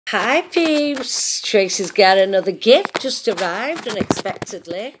Hi peeps, Tracy's got another gift just arrived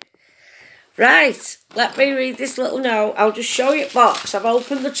unexpectedly. Right, let me read this little note. I'll just show you the box. I've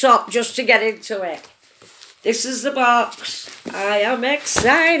opened the top just to get into it. This is the box. I am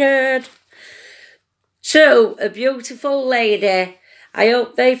excited. To a beautiful lady. I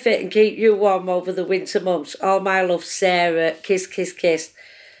hope they fit and keep you warm over the winter months. All my love, Sarah. Kiss, kiss, kiss.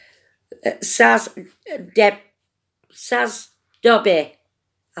 Saz Dobby,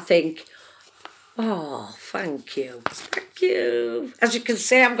 I think. Oh, thank you. Thank you. As you can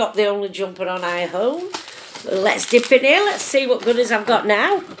see, I've got the only jumper on iHome. Let's dip in here. Let's see what goodies I've got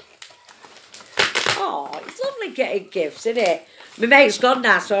now. Oh, it's lovely getting gifts, isn't it? My mate's gone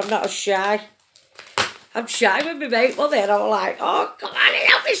now, so I'm not as shy. I'm shy with my mate, well then I'm like, oh, come on,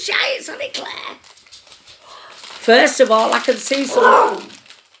 don't be shy, it's only Claire. First of all, I can see some...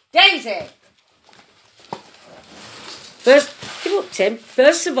 Daisy! Give up, Tim.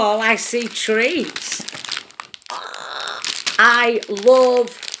 First of all, I see trees. I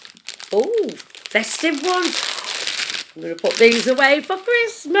love... Oh, festive ones. I'm going to put these away for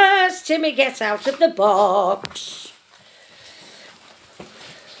Christmas. Timmy, get out of the box.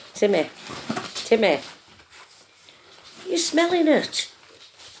 Timmy. You're smelling it.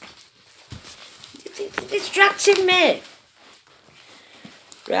 It's distracting me.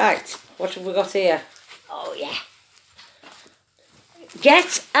 Right, what have we got here? Oh, yeah.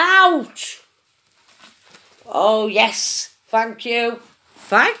 Get out! Oh, yes. Thank you.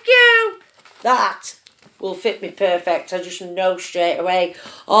 Thank you. That will fit me perfect. I just know straight away.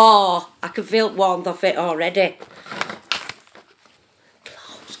 Oh, I can feel warmth off it already.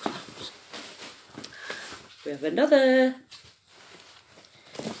 Close. We have another.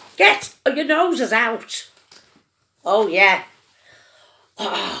 Get your noses out. Oh, yeah.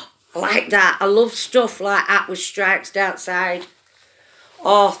 Oh, I like that. I love stuff like that with stripes outside.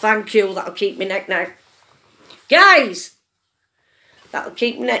 Oh, thank you. That'll keep my neck nice. Guys, that'll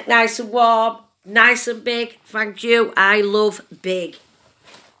keep my neck nice and warm, nice and big. Thank you. I love big.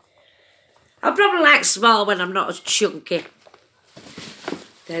 I probably like small when I'm not as chunky.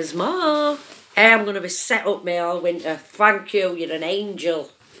 There's more. I'm going to be set up me all winter. Thank you. You're an angel.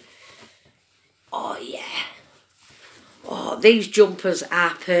 Oh, yeah. Oh, these jumpers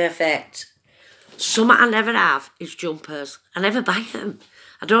are perfect. Something I never have is jumpers. I never buy them.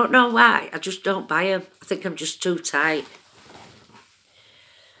 I don't know why. I just don't buy them. I think I'm just too tight.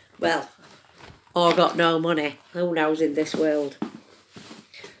 Well, or got no money. Who knows in this world?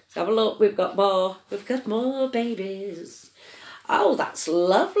 Let's have a look. We've got more. We've got more babies. Oh, that's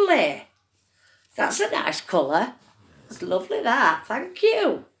lovely. That's a nice colour. It's lovely, that. Thank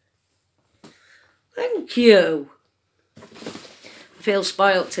you. Thank you. I feel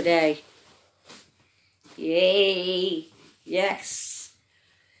spoilt today. Yay. Yes.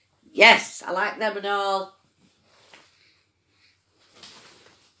 Yes, I like them and all.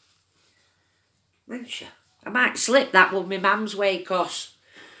 I might slip that with my mum's way, cause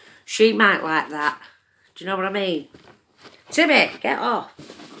she might like that. Do you know what I mean? Timmy, get off.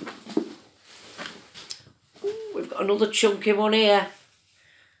 Ooh, we've got another chunky one here.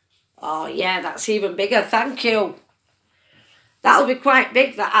 Oh yeah, that's even bigger. Thank you. That'll be quite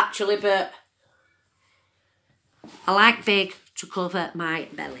big, that actually, but I like big to cover my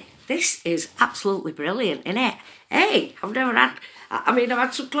belly. This is absolutely brilliant, isn't it? Hey, I've never had... I mean, I've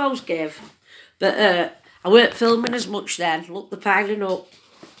had some clothes give, but I weren't filming as much then. Look, they're piling up.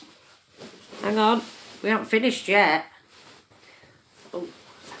 Hang on. We haven't finished yet.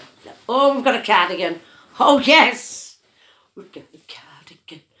 Oh, we've got a cardigan. Oh, yes. We've got a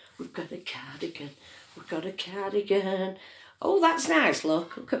cardigan. We've got a cardigan. We've got a cardigan. Oh, that's nice,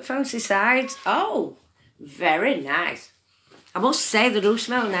 look. Look at fancy sides. Oh, very nice. I must say, they do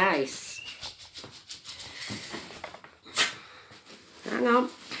smell nice. Hang on.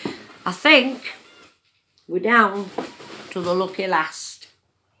 I think we're down to the lucky last.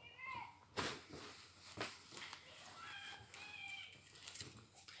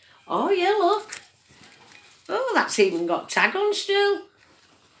 Oh, yeah, look. Oh, that's even got tag on still.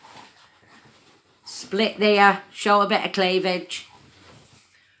 Split there. Show a bit of cleavage.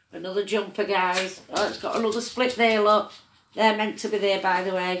 Another jumper, guys. Oh, it's got another split there, look. They're meant to be there, by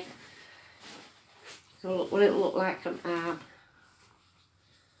the way. So look what it'll look like on arm.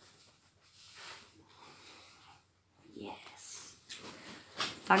 Yes.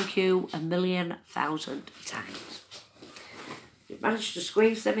 Thank you 1,000,000 times. You've managed to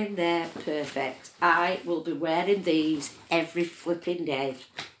squeeze them in there. Perfect. I will be wearing these every flipping day.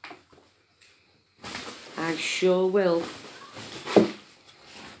 I sure will.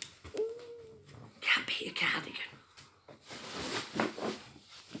 Can't beat a cardigan.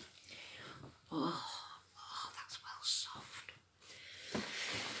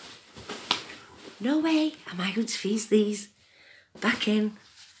 No way am I going to freeze these back in.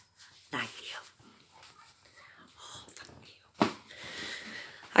 Thank you. Oh, thank you.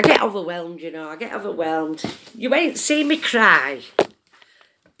 I get overwhelmed, you know. I get overwhelmed. You ain't seen me cry.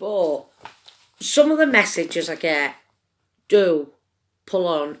 But some of the messages I get do pull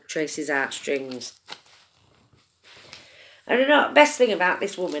on Tracy's heartstrings. And you know, the best thing about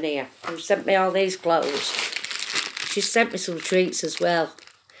this woman here, who sent me all these clothes, she sent me some treats as well.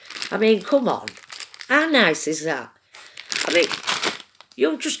 I mean, come on. How nice is that? I mean,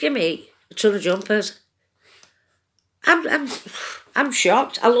 you'll just give me a ton of jumpers. I'm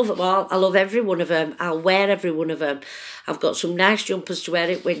shocked. I love them all. I love every one of them. I'll wear every one of them. I've got some nice jumpers to wear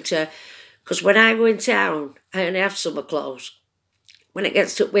in winter. Because when I go in town, I only have summer clothes. When it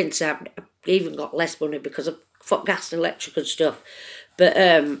gets to winter, I've even got less money because I've got gas and electric and stuff. But,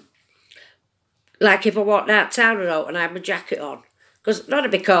 like if I walked out town or out and I had my jacket on, because none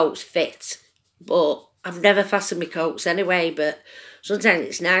of my coats fit, but I've never fastened my coats anyway, but sometimes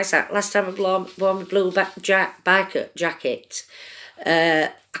it's nice. Last time I wore my blue biker jacket,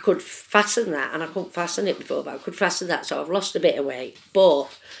 I could fasten that, and I couldn't fasten it before, but I could fasten that, so I've lost a bit of weight.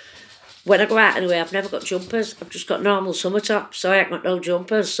 But when I go out anyway, I've never got jumpers. I've just got normal summer tops, so I ain't got no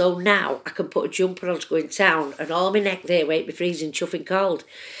jumpers. So now I can put a jumper on to go in town, and all my neck there won't be freezing, chuffing cold.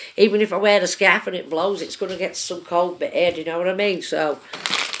 Even if I wear a scarf and it blows, it's going to get some cold bit here, do you know what I mean? So,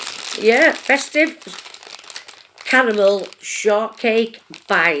 yeah, festive caramel shortcake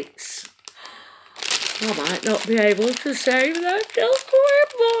bites. I might not be able to say that just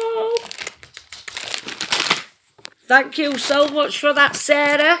quick. Thank you so much for that,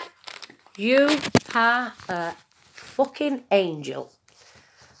 Sarah. You are a fucking angel.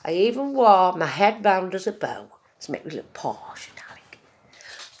 I even wore my headband as a bow to make me look posh, darling.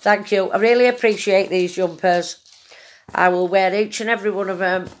 Thank you. I really appreciate these jumpers. I will wear each and every one of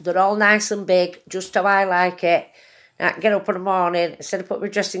them. They're all nice and big, just how I like it. I can get up in the morning, instead of putting my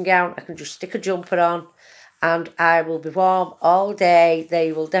dressing gown, I can just stick a jumper on and I will be warm all day.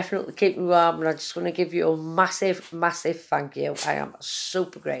 They will definitely keep me warm, and I just want to give you a massive, massive thank you. I am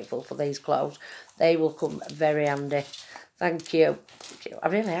super grateful for these clothes. They will come very handy. Thank you. Thank you. I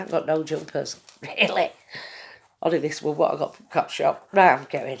really haven't got no jumpers. Really. Only this one, what I got from Cop Shop. Right, I'm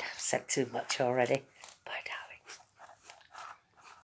going. I've said too much already.